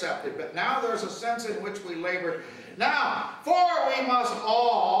already accepted, but now there's a sense in which we labor. Now, for we must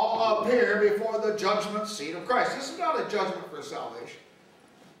all appear before the judgment seat of Christ. This is not a judgment for salvation.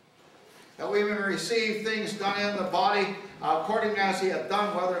 That we may receive things done in the body according as he hath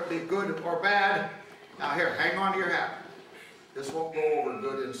done, whether it be good or bad. Now here, hang on to your hat. This won't go over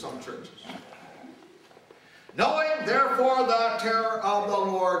good in some churches. Knowing therefore the terror of the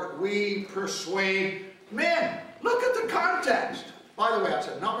Lord, we persuade men. Look at the context. By the way, that's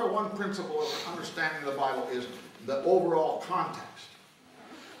the #1 principle of understanding the Bible is the overall context.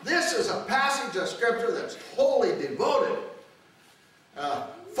 This is a passage of Scripture that's wholly devoted,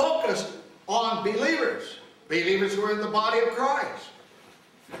 focused on believers. Believers who are in the body of Christ.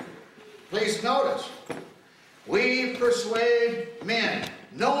 Please notice, we persuade men,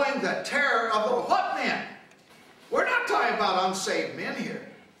 knowing the terror of the what men? We're not talking about unsaved men here.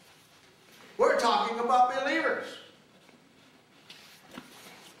 We're talking about believers.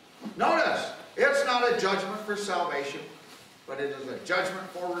 Notice, it's not a judgment for salvation, but it is a judgment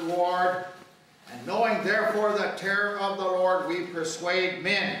for reward. And knowing therefore the terror of the Lord, we persuade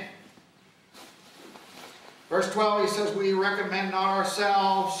men. Verse 12, he says, we recommend not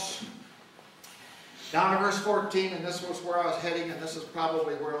ourselves. Down to verse 14, and this was where I was heading, and this is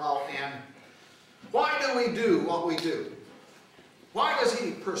probably where I'll end. Why do we do what we do? Why does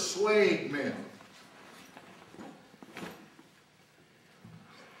he persuade men?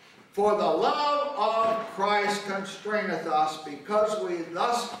 For the love of Christ constraineth us, because we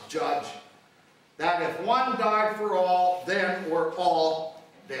thus judge that if one died for all, then we're all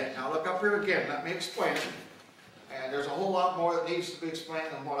dead. Now look up here again, let me explain it. And there's a whole lot more that needs to be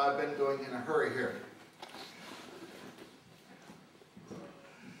explained than what I've been doing in a hurry here.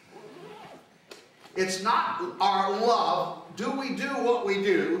 It's not our love. Do we do what we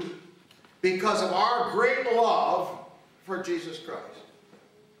do because of our great love for Jesus Christ?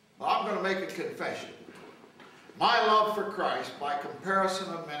 Well, I'm going to make a confession. My love for Christ, by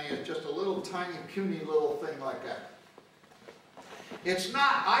comparison of many, is just a little tiny, puny little thing like that. It's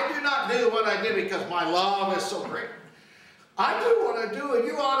not, I do not do what I do because my love is so great. I do what I do and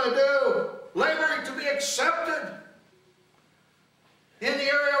you ought to do. Laboring to be accepted in the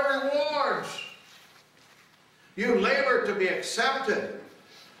area of rewards. You labor to be accepted.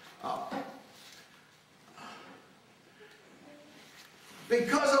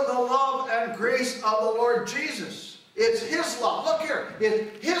 Because of the love and grace of the Lord Jesus. It's His love. Look here.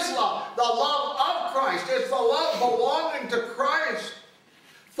 It's His love. The love of Christ. It's the love belonging to Christ.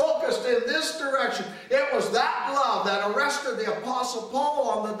 Focused in this direction. It was that love that arrested the Apostle Paul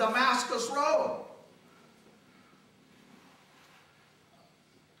on the Damascus Road.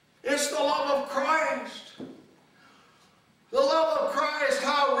 It's the love of Christ. The love of Christ,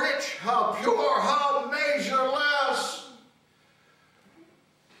 how rich, how pure, how measureless.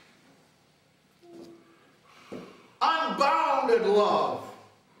 Unbounded love.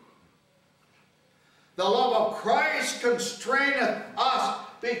 The love of Christ constraineth us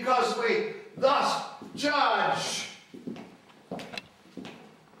because we thus judge.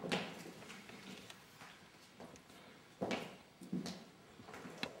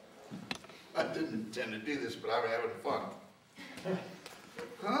 I didn't intend to do this, but I'm having fun.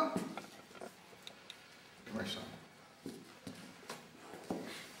 Huh? Come here, son.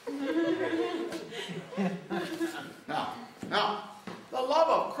 Now, the love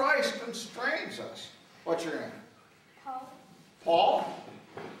of Christ constrains us. What's your name? Paul. Paul?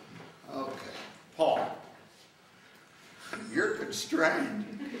 Okay, Paul. You're constrained.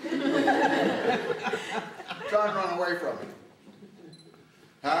 Try and run away from me.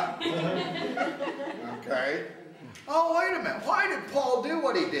 Huh? Okay. Oh, wait a minute. Why did Paul do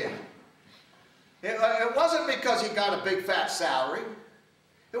what he did? It wasn't because he got a big fat salary.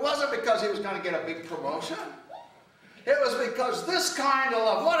 It wasn't because he was going to get a big promotion. It was because this kind of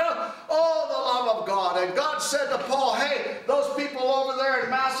love. Oh, the love of God. And God said to Paul, hey, those people over there in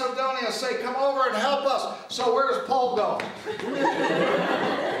Macedonia say, come over and help us. So where does Paul go?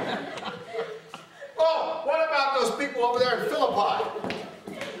 Oh, what about those people over there in Philippi?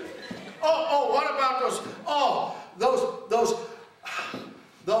 Oh, what about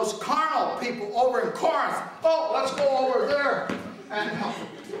those carnal people over in Corinth? Oh, let's go over there and help.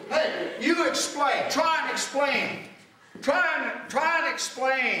 Hey, you explain. Try and explain. Try and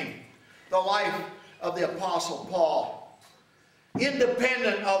explain the life of the Apostle Paul.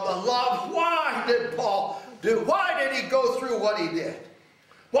 Independent of the love. Why did Paul do? Why did he go through what he did?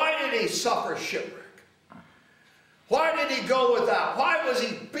 Why did he suffer shipwreck? Why did he go without? Why was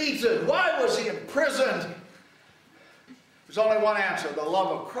he beaten? Why was he imprisoned? There's only one answer. The love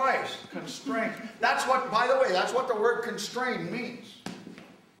of Christ constrained. That's what, by the way, that's what the word constrained means.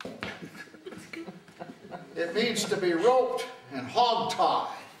 It means to be roped and hog-tied.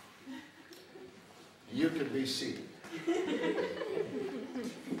 You can be seated.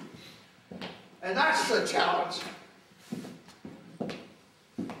 And that's the challenge.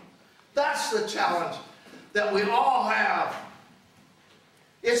 That's the challenge that we all have.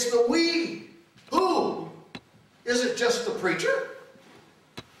 It's the we. Who? Is it just the preacher?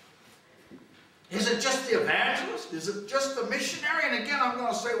 Is it just the evangelist? Is it just the missionary? And again, I'm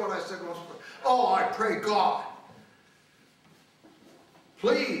going to say what I said most. Oh, I pray God.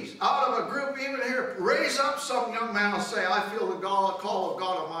 Please, out of a group even here, raise up some young man and say, I feel the call of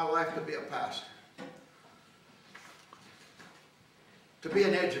God on my life to be a pastor. To be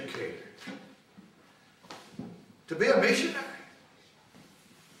an educator. To be a missionary.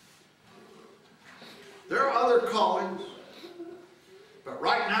 There are other callings, but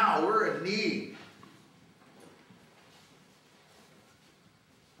right now we're in need.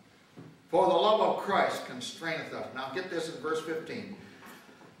 For the love of Christ constraineth us. Now get this in verse 15.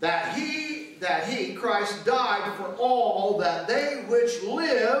 That he, Christ, died for all, that they which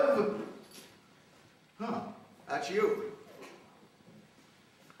live, that's you.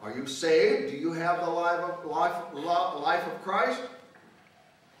 Are you saved? Do you have the life of Christ?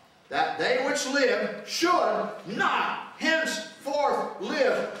 That they which live should not henceforth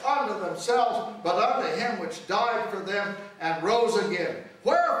live unto themselves, but unto him which died for them and rose again.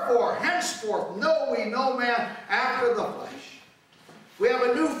 Wherefore, henceforth know we no man after the flesh. We have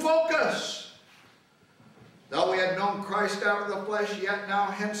a new focus. Though we had known Christ after the flesh, yet now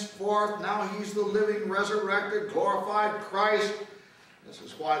henceforth, now he's the living, resurrected, glorified Christ. This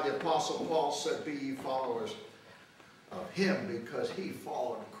is why the Apostle Paul said, be ye followers of him, because he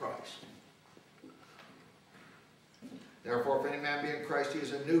followed Christ. Therefore, if any man be in Christ, he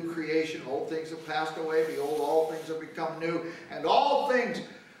is a new creation. Old things have passed away. Behold, all things have become new. And all things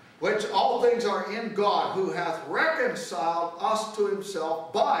are in God, who hath reconciled us to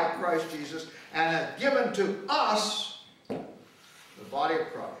himself by Christ Jesus, and hath given to us the body of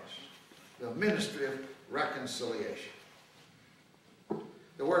Christ, the ministry of reconciliation.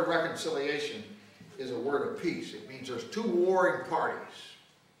 The word reconciliation is a word of peace. It means there's two warring parties.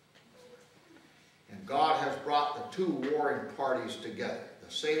 And God has brought the two warring parties together,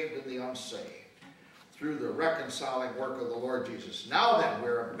 the saved and the unsaved, through the reconciling work of the Lord Jesus. Now then,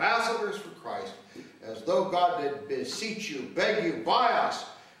 we're ambassadors for Christ, as though God did beseech you, beg you by us.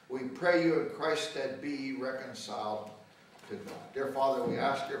 We pray you in Christ's stead, be ye reconciled to God. Dear Father, we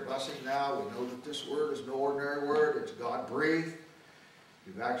ask your blessing now. We know that this word is no ordinary word. It's God-breathed.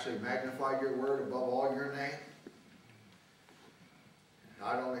 You've actually magnified your word above all your name. And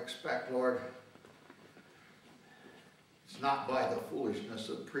I don't expect, Lord, it's not by the foolishness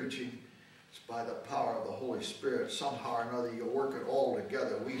of preaching. It's by the power of the Holy Spirit. Somehow or another, you'll work it all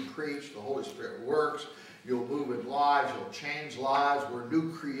together. We preach, the Holy Spirit works. You'll move in lives. You'll change lives. We're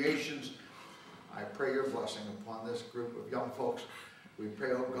new creations. I pray your blessing upon this group of young folks. We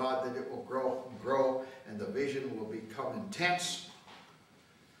pray, oh God, that it will grow and grow, and the vision will become intense,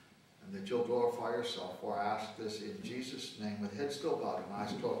 and that you'll glorify yourself. For I ask this in Jesus' name, with head still bowed and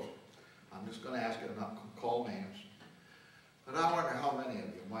eyes closed. I'm just going to ask you to not call names. But I wonder how many of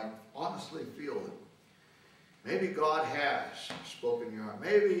you might honestly feel that maybe God has spoken to your heart.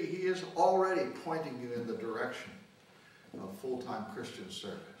 Maybe he is already pointing you in the direction of full-time Christian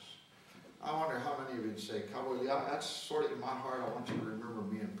service. I wonder how many of you would say, Cowboy Lee, that's sort of in my heart. I want you to remember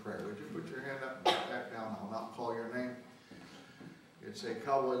me in prayer. Would you put your hand up and put back down? I'll not call your name. You'd say,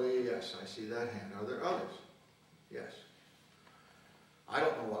 Cowboy Lee, yes, I see that hand. Are there others? Yes. I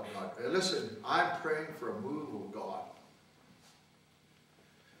don't know what God... Listen, I'm praying for a move of God.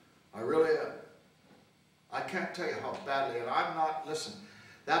 I really am. I can't tell you how badly, and I'm not, listen,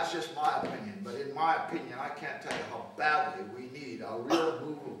 that's just my opinion, but in my opinion, I can't tell you how badly we need a real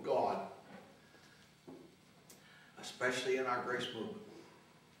move of God, especially in our grace movement.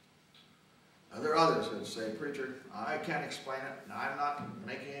 Now, there are others that say, preacher, I can't explain it, and I'm not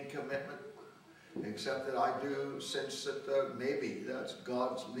making any commitment, except that I do sense that maybe that's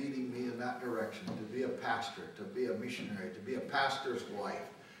God's leading me in that direction, to be a pastor, to be a missionary, to be a pastor's wife,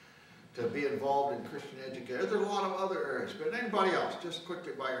 to be involved in Christian education. There are a lot of other areas, but anybody else, just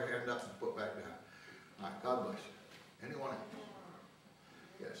quickly buy your hand up and put back down. All right, God bless you. Anyone else?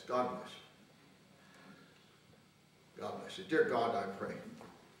 Yes, God bless you. God bless you. Dear God, I pray.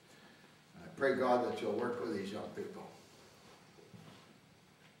 I pray, God, that you'll work with these young people.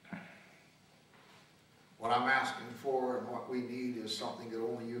 What I'm asking for and what we need is something that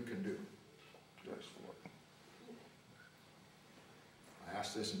only you can do. Yes, Lord. I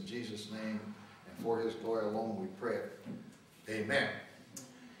ask this in Jesus' name, and for his glory alone we pray it. Amen.